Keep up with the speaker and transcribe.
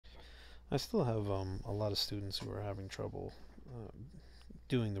I still have a lot of students who are having trouble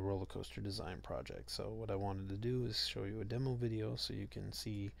doing the roller coaster design project. So what I wanted to do is show you a demo video so you can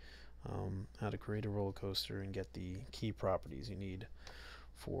see how to create a roller coaster and get the key properties you need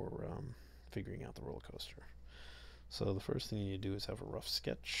for figuring out the roller coaster. So the first thing you need to do is have a rough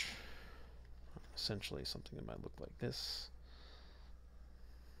sketch, essentially something that might look like this.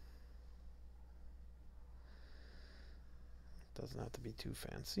 Doesn't have to be too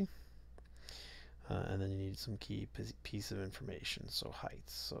fancy. And then you need some key piece of information, so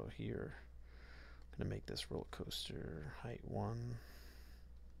heights. So here I'm going to make this roller coaster height 1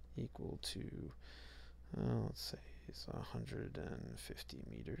 equal to, let's say it's 150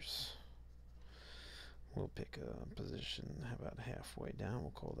 meters. We'll pick a position about halfway down.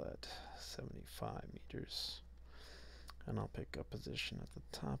 We'll call that 75 meters. And I'll pick a position at the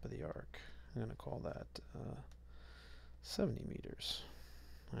top of the arc. I'm going to call that 70 meters.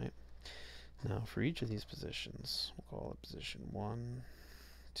 Right? Now for each of these positions, we'll call it position 1,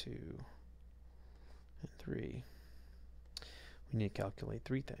 2, and 3. We need to calculate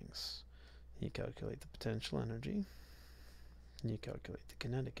three things. You calculate the potential energy, you calculate the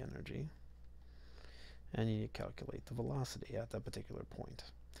kinetic energy, and you need to calculate the velocity at that particular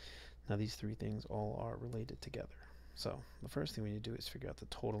point. Now these three things all are related together. So the first thing we need to do is figure out the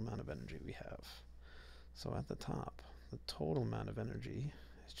total amount of energy we have. So at the top, the total amount of energy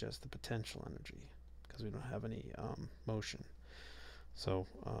is just the potential energy because we don't have any motion. So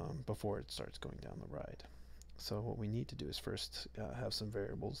before it starts going down the ride. So what we need to do is first have some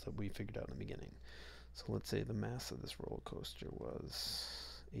variables that we figured out in the beginning. So let's say the mass of this roller coaster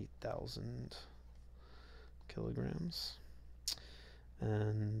was 8,000 kilograms.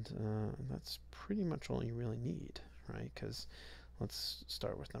 And that's pretty much all you really need, right? Because let's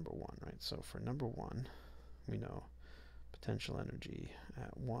start with number 1, right? So for number 1, we know potential energy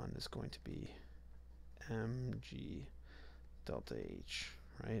at 1 is going to be mg delta h,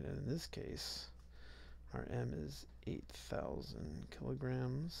 right? And in this case, our m is 8,000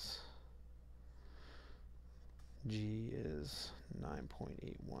 kilograms. G is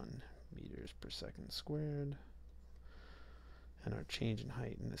 9.81 meters per second squared. And our change in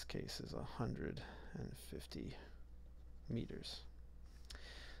height in this case is 150 meters.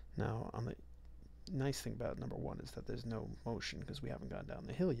 Now, on the nice thing about number 1 is that there's no motion because we haven't gone down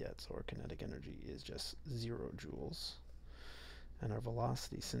the hill yet, so our kinetic energy is just 0 joules. And our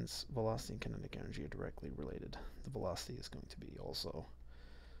velocity, since velocity and kinetic energy are directly related, the velocity is going to be also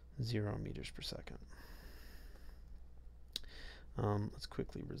 0 meters per second. Let's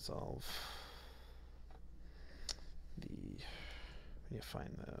quickly resolve the, we need to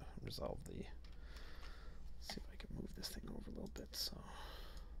find the, resolve the, let's see if I can move this thing over a little bit, so,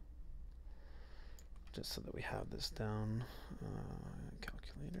 just so that we have this down,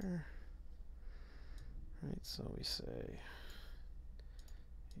 calculator, right, so we say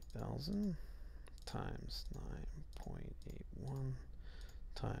 8,000 times 9.81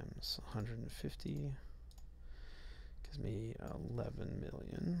 times 150 gives me 11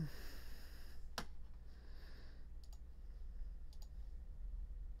 million.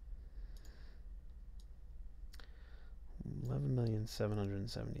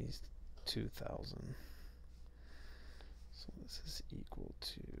 11,772,000. So this is equal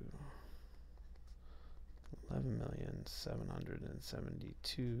to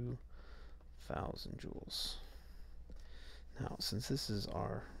 11,772,000 joules. Now, since this is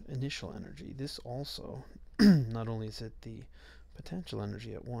our initial energy, this also, not only is it the potential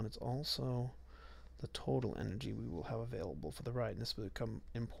energy at 1, it's also the total energy we will have available for the ride, and this will become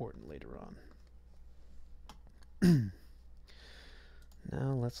important later on.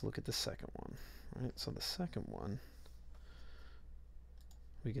 Now let's look at the second one. Right, so the second one,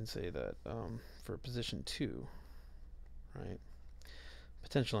 we can say that for position 2, right,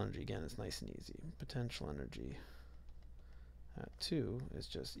 potential energy, again, is nice and easy. Potential energy at 2 is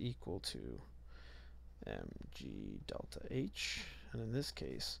just equal to mg delta h, and in this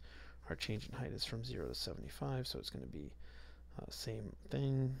case our change in height is from 0 to 75, so it's going to be same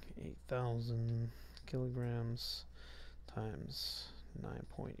thing, 8,000 kilograms times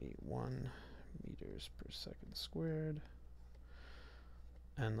 9.81 meters per second squared,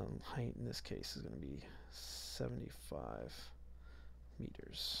 and the height in this case is going to be 75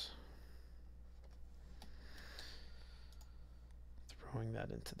 meters. Throwing that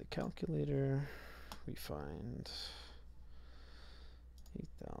into the calculator, we find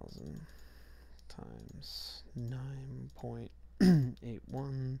 8,000 times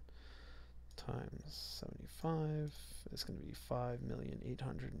 9.81 times 75 is going to be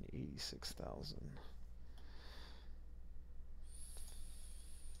 5,886,000.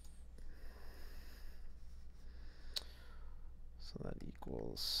 So that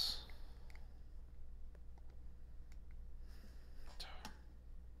equals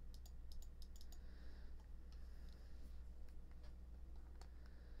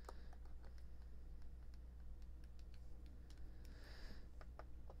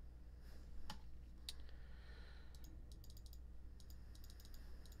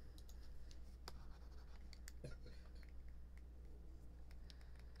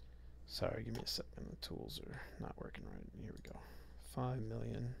sorry, give me a second. The tools are not working right. Here we go.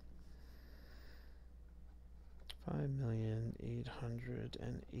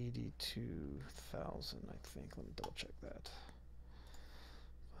 5,882,000, I think. Let me double check that.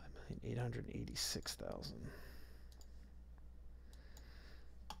 5,886,000.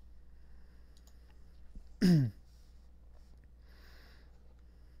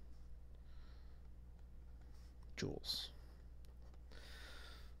 Joules.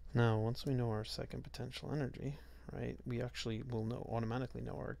 Now, once we know our second potential energy, right, we actually will automatically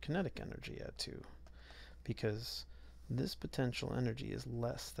know our kinetic energy at 2, because this potential energy is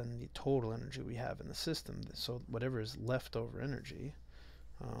less than the total energy we have in the system. So whatever is leftover energy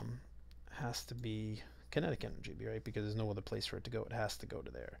has to be kinetic energy, right? Because there's no other place for it to go. It has to go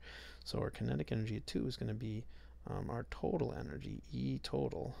to there. So our kinetic energy at 2 is going to be our total energy, E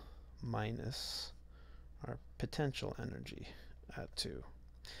total, minus our potential energy at 2.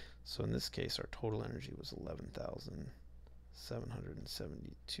 So in this case, our total energy was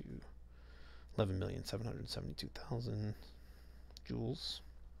 11,772,000 joules,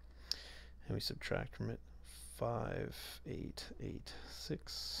 and we subtract from it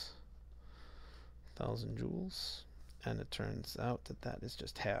 5,886,000 joules, and it turns out that that is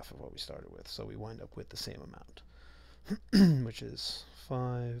just half of what we started with. So we wind up with the same amount, which is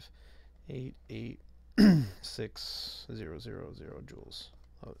 5,886,000 joules.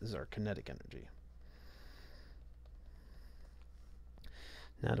 Is our kinetic energy.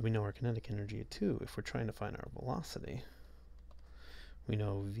 Now that we know our kinetic energy at 2, if we're trying to find our velocity, we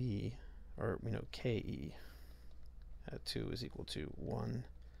know V, or we know KE at 2 is equal to 1/2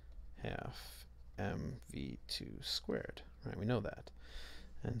 mv2 squared, right? We know that.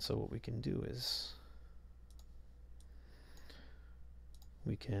 And so what we can do is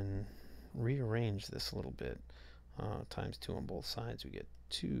we can rearrange this a little bit. Times 2 on both sides, we get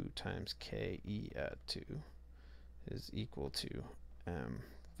 2 times KE at 2 is equal to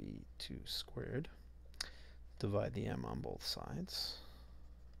mv2 squared. Divide the m on both sides.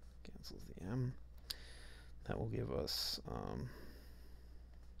 Cancels the m. That will give us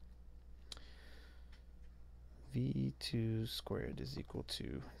v2 squared is equal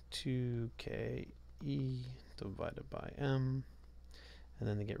to 2ke divided by m. And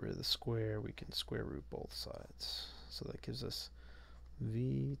then to get rid of the square, we can square root both sides. So that gives us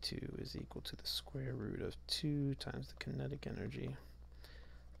V2 is equal to the square root of 2 times the kinetic energy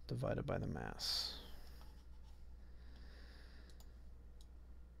divided by the mass.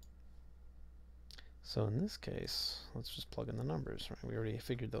 So in this case, let's just plug in the numbers, right? We already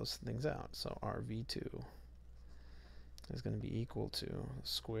figured those things out. So our V2 is going to be equal to the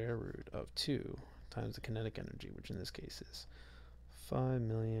square root of 2 times the kinetic energy, which in this case is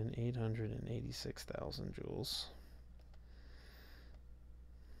 5,886,000 joules.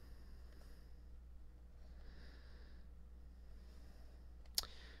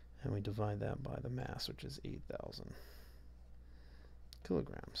 And we divide that by the mass, which is 8,000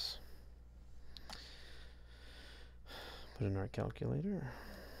 kilograms. Put in our calculator.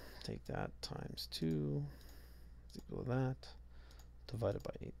 Take that times 2 is equal to that. Divided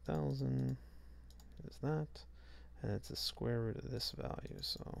by 8,000 is that. And it's the square root of this value,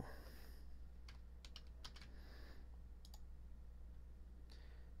 so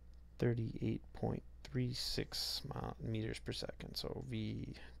 .36 meters per second. So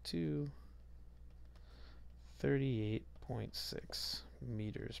V2, 38.6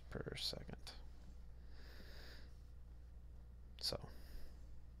 meters per second. So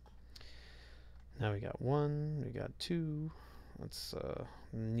now we got 1, we got 2. Let's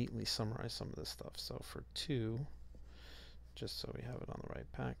neatly summarize some of this stuff. So for 2, just so we have it on the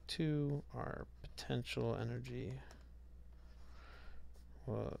right pack, 2, our potential energy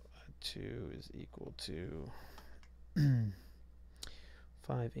 2 is equal to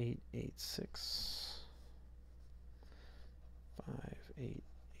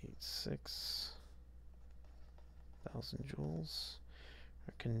joules.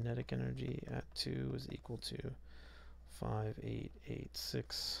 Our kinetic energy at 2 is equal to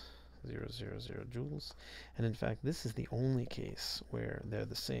 5,886,000 joules. And in fact, this is the only case where they're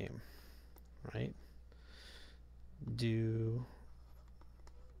the same, right? Due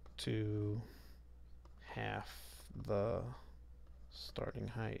to half the starting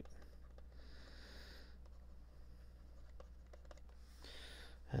height.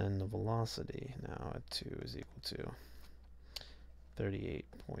 And the velocity now at 2 is equal to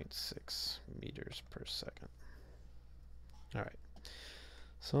 38.6 meters per second. All right.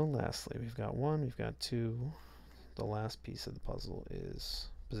 So lastly, we've got 1, we've got 2. The last piece of the puzzle is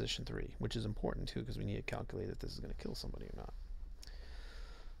position 3, which is important too because we need to calculate if this is going to kill somebody or not.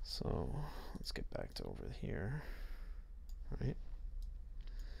 So let's get back to over here. Right.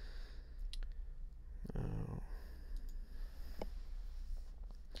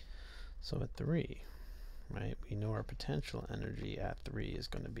 So at 3, right, we know our potential energy at 3 is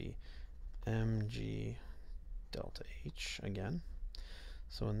going to be mg delta h again.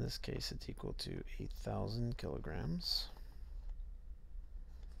 So in this case, it's equal to 8,000 kilograms.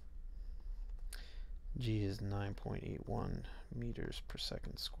 G is 9.81 meters per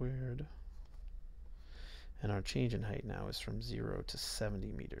second squared. And our change in height now is from 0 to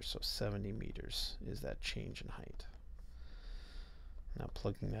 70 meters. So 70 meters is that change in height. Now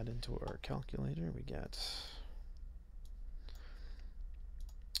plugging that into our calculator, we get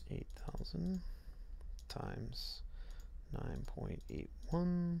 8,000 times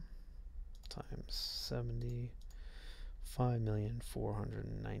 9.81 times 70,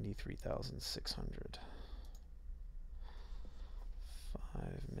 5,493,600.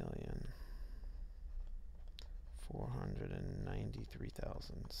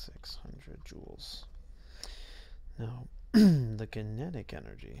 5,493,600 joules. Now, the kinetic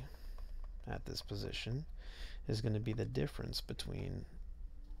energy at this position is going to be the difference between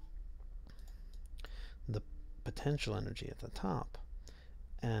the potential energy at the top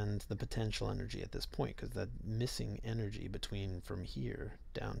and the potential energy at this point, because that missing energy between from here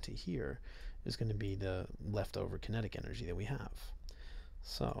down to here is going to be the leftover kinetic energy that we have.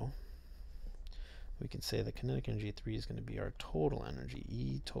 So we can say the kinetic energy at 3 is going to be our total energy,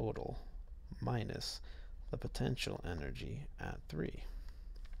 E total, minus the potential energy at 3.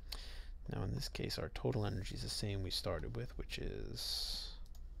 Now in this case, our total energy is the same we started with, which is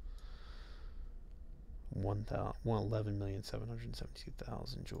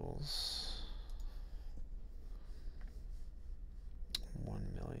 11,772,000 joules.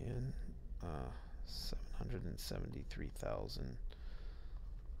 1,773,000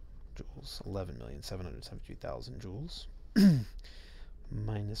 joules. 11,772,000 joules.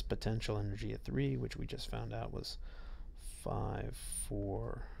 Minus potential energy at 3, which we just found out was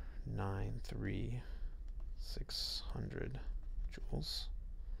 5,493,600 joules.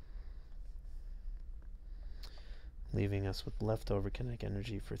 Leaving us with leftover kinetic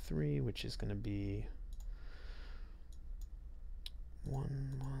energy for 3, which is going to be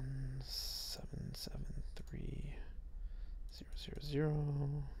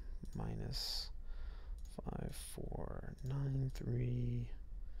 1,177,3,000 minus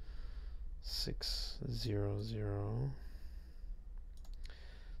 5,493,600.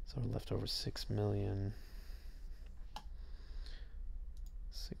 So we're left over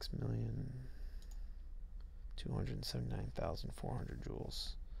 6,279,400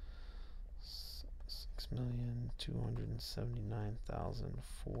 joules.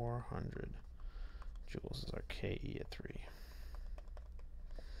 6,279,400 joules is our KE at 3.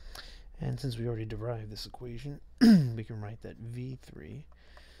 And since we already derived this equation, we can write that V3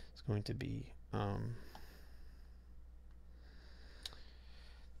 is going to be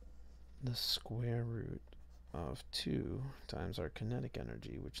the square root of 2 times our kinetic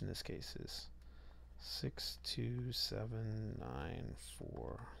energy, which in this case is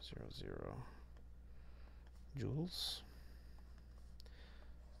 6279400 joules,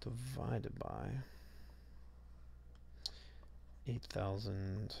 divided by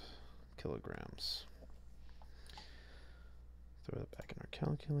 8,000 kilograms. Throw that back in our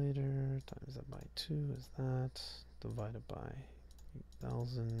calculator, times that by 2 is that, divided by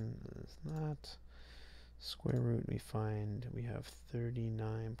 8,000 is that. Square root, we find we have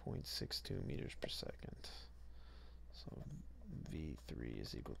 39.62 meters per second. So V3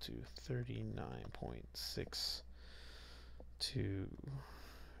 is equal to 39.62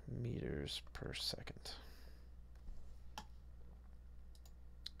 meters per second.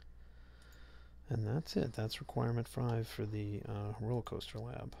 And that's it. That's requirement 5 for the roller coaster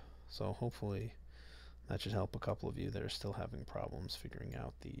lab. So hopefully that should help a couple of you that are still having problems figuring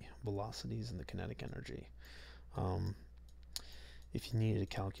out the velocities and the kinetic energy. If you needed to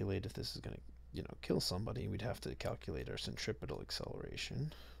calculate if this is going to, kill somebody, we'd have to calculate our centripetal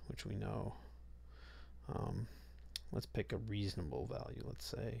acceleration, which we know. Let's pick a reasonable value. Let's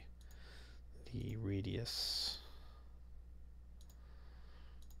say the radius.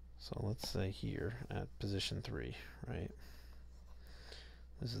 So let's say here at position 3, right?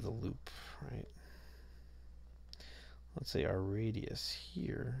 This is the loop, right? Let's say our radius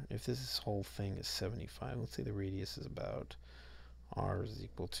here, if this whole thing is 75, let's say the radius is about r is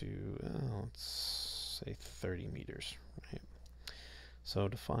equal to, let's say 30 meters, right? So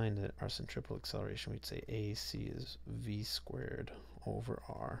to find our centripetal acceleration, we'd say AC is v squared over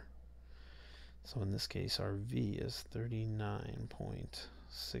r. So in this case, our v is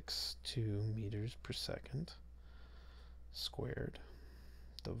 39.62 meters per second squared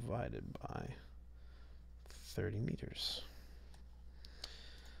divided by 30 meters.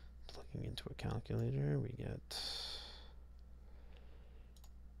 Plugging into a calculator, we get,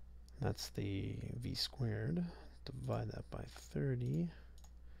 that's the v squared, divide that by 30,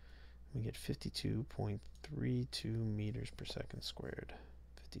 we get 52.32 meters per second squared.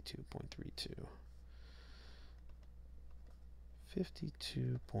 52.32.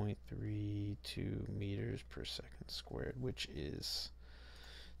 52.32 meters per second squared, which is,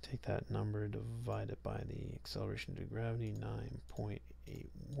 take that number, divide it by the acceleration due to gravity,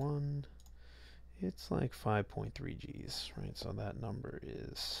 9.81. It's like 5.3 Gs, right? So that number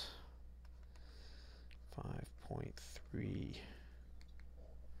is 5.3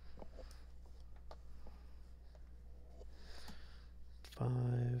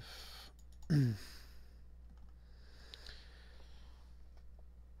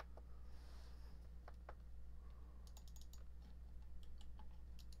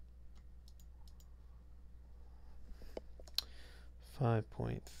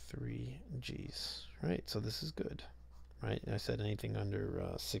 5.3 Gs, right? So this is good, right? I said anything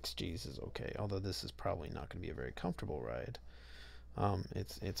under 6 Gs is okay, although this is probably not going to be a very comfortable ride.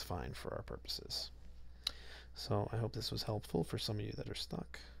 It's fine for our purposes. So I hope this was helpful for some of you that are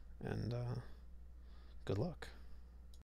stuck, and good luck.